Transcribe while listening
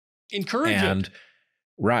Encourage and it.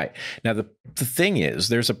 Right. Now, the thing is,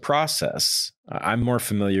 there's a process. I'm more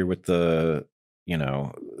familiar with the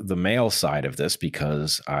male side of this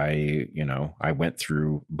because I went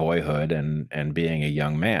through boyhood and being a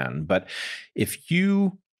young man. But if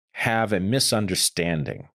you have a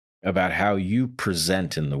misunderstanding about how you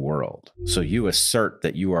present in the world, so you assert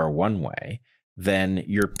that you are one way, then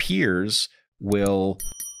your peers will,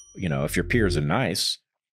 if your peers are nice,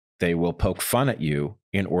 they will poke fun at you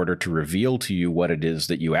in order to reveal to you what it is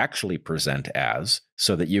that you actually present as,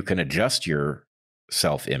 so that you can adjust your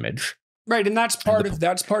self-image. Right, and that's part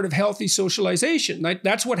of healthy socialization.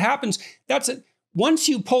 That's what happens. That's it. Once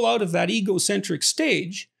you pull out of that egocentric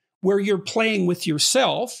stage where you're playing with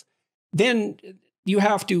yourself, then you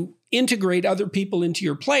have to integrate other people into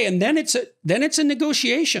your play, and then it's a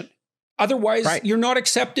negotiation. Otherwise, You're not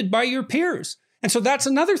accepted by your peers. And so that's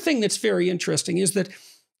another thing that's very interesting, is that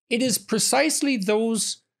it is precisely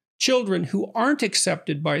those children who aren't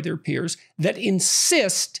accepted by their peers that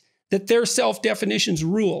insist that their self-definitions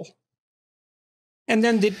rule. And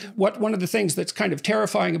then one of the things that's kind of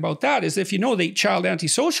terrifying about that is, if you know the child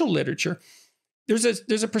antisocial literature, there's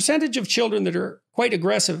a percentage of children that are quite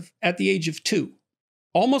aggressive at the age of 2.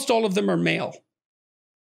 Almost all of them are male.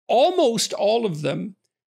 Almost all of them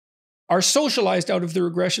are socialized out of their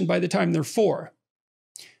aggression by the time they're 4.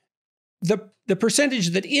 The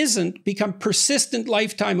percentage that isn't become persistent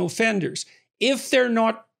lifetime offenders if their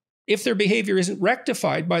behavior isn't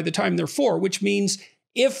rectified by the time they're 4, which means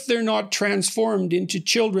if they're not transformed into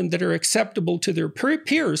children that are acceptable to their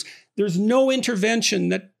peers, there's no intervention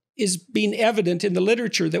that is being evident in the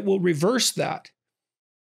literature that will reverse that.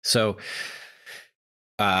 So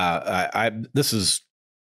this is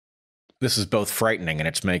both frightening and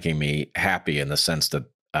it's making me happy in the sense that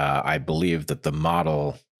I believe that the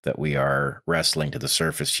model that we are wrestling to the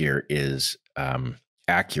surface here is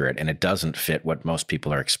accurate, and it doesn't fit what most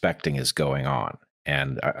people are expecting is going on.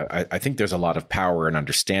 And I think there's a lot of power in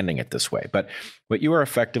understanding it this way. But what you are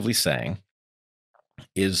effectively saying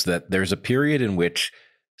is that there's a period in which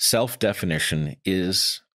self-definition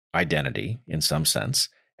is identity in some sense,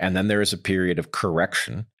 and then there is a period of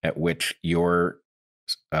correction at which your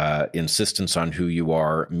insistence on who you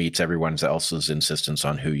are meets everyone else's insistence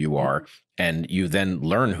on who you are, and you then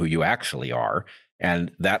learn who you actually are,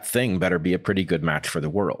 and that thing better be a pretty good match for the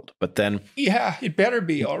world. But then, yeah, it better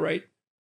be all right.